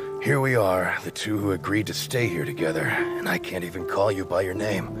 Here we are, the two who agreed to stay here together, and I can't even call you by your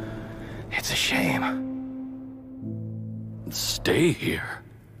name. It's a shame. Stay here?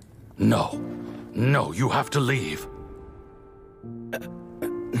 No. No, you have to leave.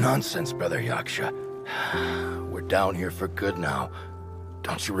 Nonsense, Brother Yaksha. We're down here for good now.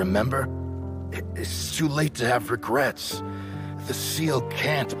 Don't you remember? It's too late to have regrets. The seal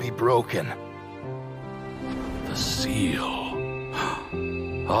can't be broken. The seal...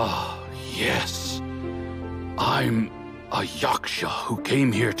 Ah, yes. I'm A yaksha who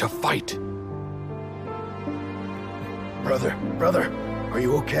came here to fight. Brother, are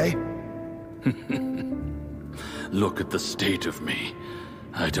you okay? Look at the state of me.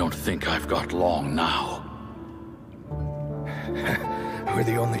 I don't think I've got long now. We're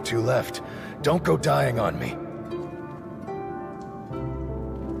the only two left. Don't go dying on me.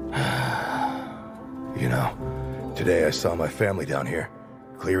 You know, today I saw my family down here.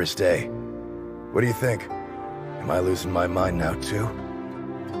 Clear as day. What do you think? Am I losing my mind now too?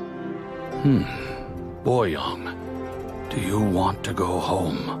 Boyoung, do you want to go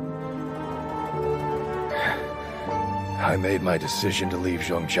home? I made my decision to leave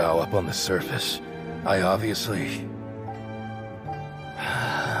Zhongzhou up on the surface. I obviously...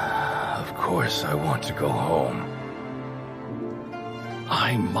 Of course I want to go home.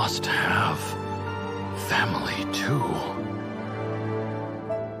 I must have family too.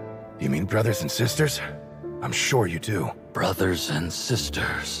 You mean brothers and sisters? I'm sure you do. Brothers and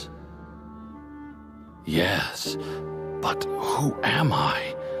sisters. Yes, but who am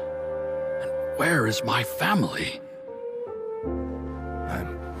I? And where is my family?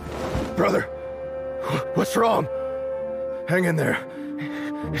 Brother, what's wrong? Hang in there.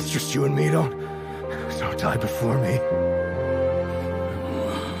 It's just you and me, don't die before me.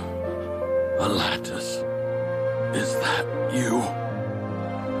 Alatus, is that you?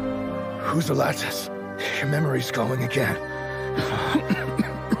 Who's Alatus? Your memory's going again.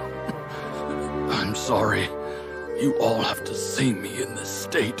 I'm sorry. You all have to see me in this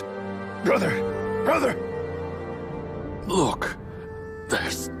state. Brother! Look,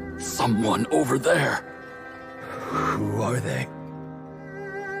 there's someone over there. Who are they?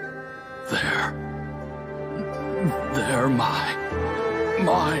 They're my...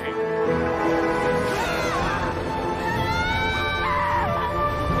 I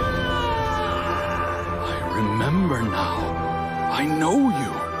remember now. I know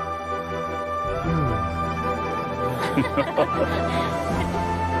you.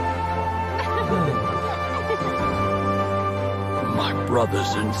 My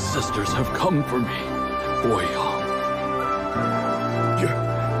brothers and sisters have come for me, Boyoung.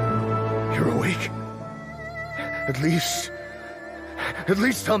 You're awake? At least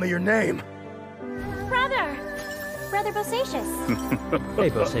tell me your name. Brother Bosacius. Hey,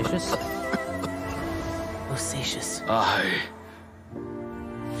 Bosacius. Bosacius.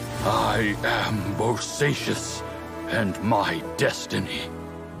 I am Bosacius, and my destiny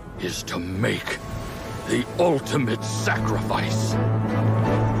is to make the ultimate sacrifice.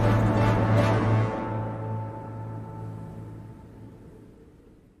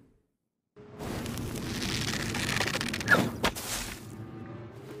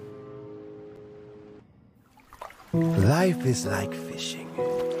 Life is like fishing.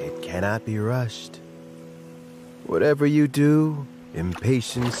 It cannot be rushed. Whatever you do,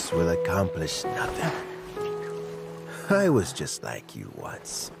 impatience will accomplish nothing. I was just like you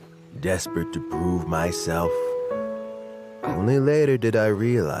once, desperate to prove myself. Only later did I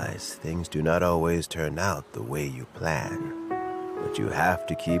realize things do not always turn out the way you plan, but you have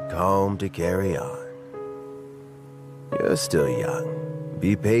to keep calm to carry on. You're still young.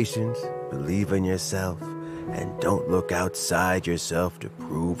 Be patient, believe in yourself, and don't look outside yourself to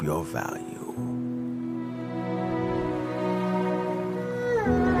prove your value.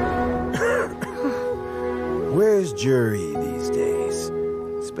 Where's Jury these days?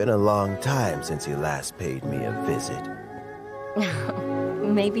 It's been a long time since he last paid me a visit.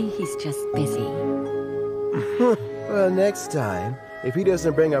 Maybe he's just busy. Well, next time, if he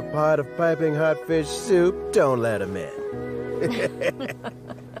doesn't bring a pot of piping hot fish soup, don't let him in.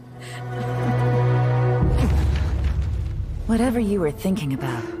 Whatever you were thinking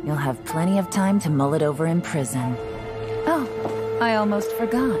about, you'll have plenty of time to mull it over in prison. Oh, I almost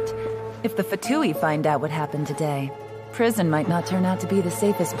forgot. If the Fatui find out what happened today, prison might not turn out to be the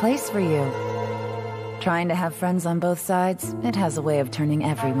safest place for you. Trying to have friends on both sides, it has a way of turning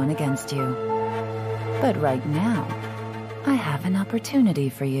everyone against you. But right now, I have an opportunity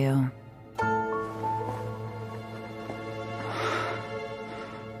for you.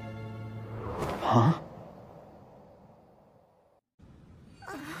 Huh?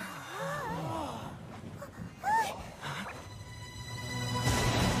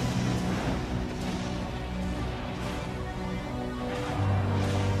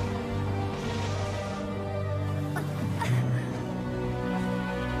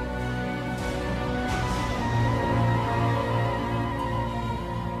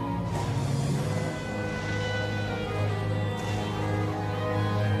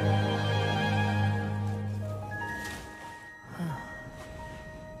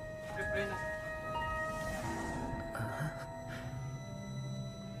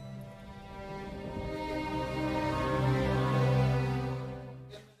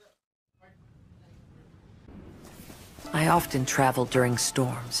 often travel during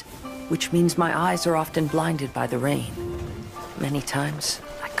storms, which means my eyes are often blinded by the rain. Many times,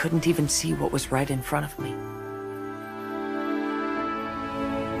 I couldn't even see what was right in front of me.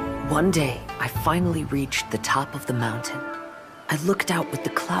 One day, I finally reached the top of the mountain. I looked out with the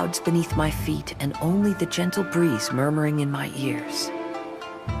clouds beneath my feet and only the gentle breeze murmuring in my ears.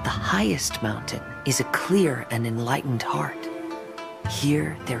 The highest mountain is a clear and enlightened heart.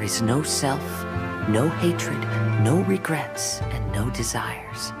 Here, there is no self, no hatred, no regrets, and no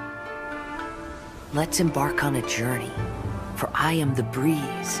desires. Let's embark on a journey, for I am the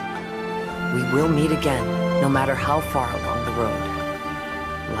breeze. We will meet again, no matter how far along the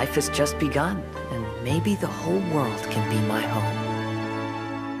road. Life has just begun, and maybe the whole world can be my home.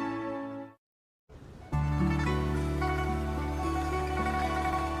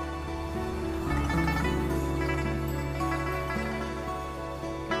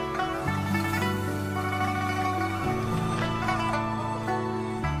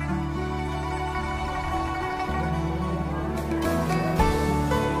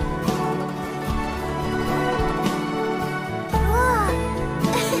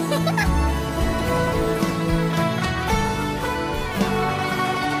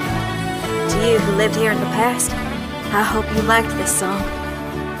 Who lived here in the past, I hope you liked this song.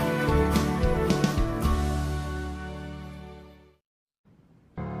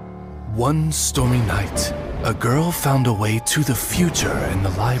 One stormy night, a girl found a way to the future in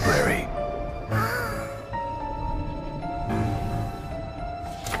the library.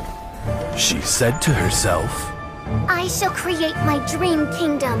 She said to herself, I shall create my dream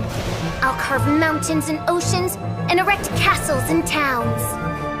kingdom. I'll carve mountains and oceans and erect castles and towns.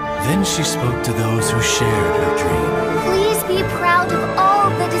 Then she spoke to those who shared her dream. Please be proud of all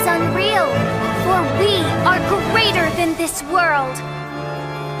that is unreal, for we are greater than this world.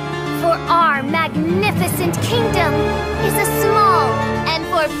 For our magnificent kingdom is a small and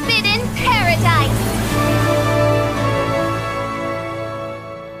forbidden paradise.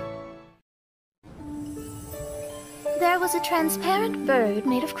 There was a transparent bird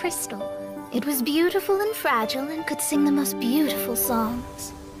made of crystal. It was beautiful and fragile and could sing the most beautiful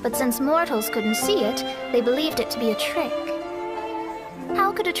songs. But since mortals couldn't see it, they believed it to be a trick.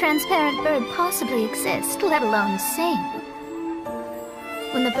 How could a transparent bird possibly exist, let alone sing?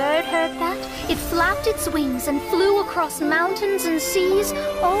 When the bird heard that, it flapped its wings and flew across mountains and seas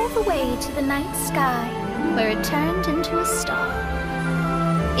all the way to the night sky, where it turned into a star.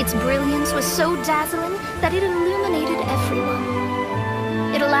 Its brilliance was so dazzling that it illuminated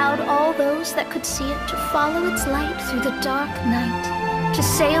everyone. It allowed all those that could see it to follow its light through the dark night, to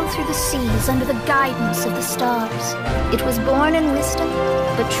sail through the seas under the guidance of the stars. It was born in wisdom,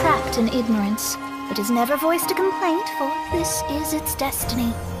 but trapped in ignorance. It has never voiced a complaint, for this is its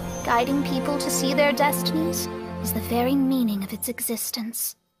destiny. Guiding people to see their destinies is the very meaning of its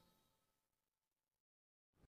existence.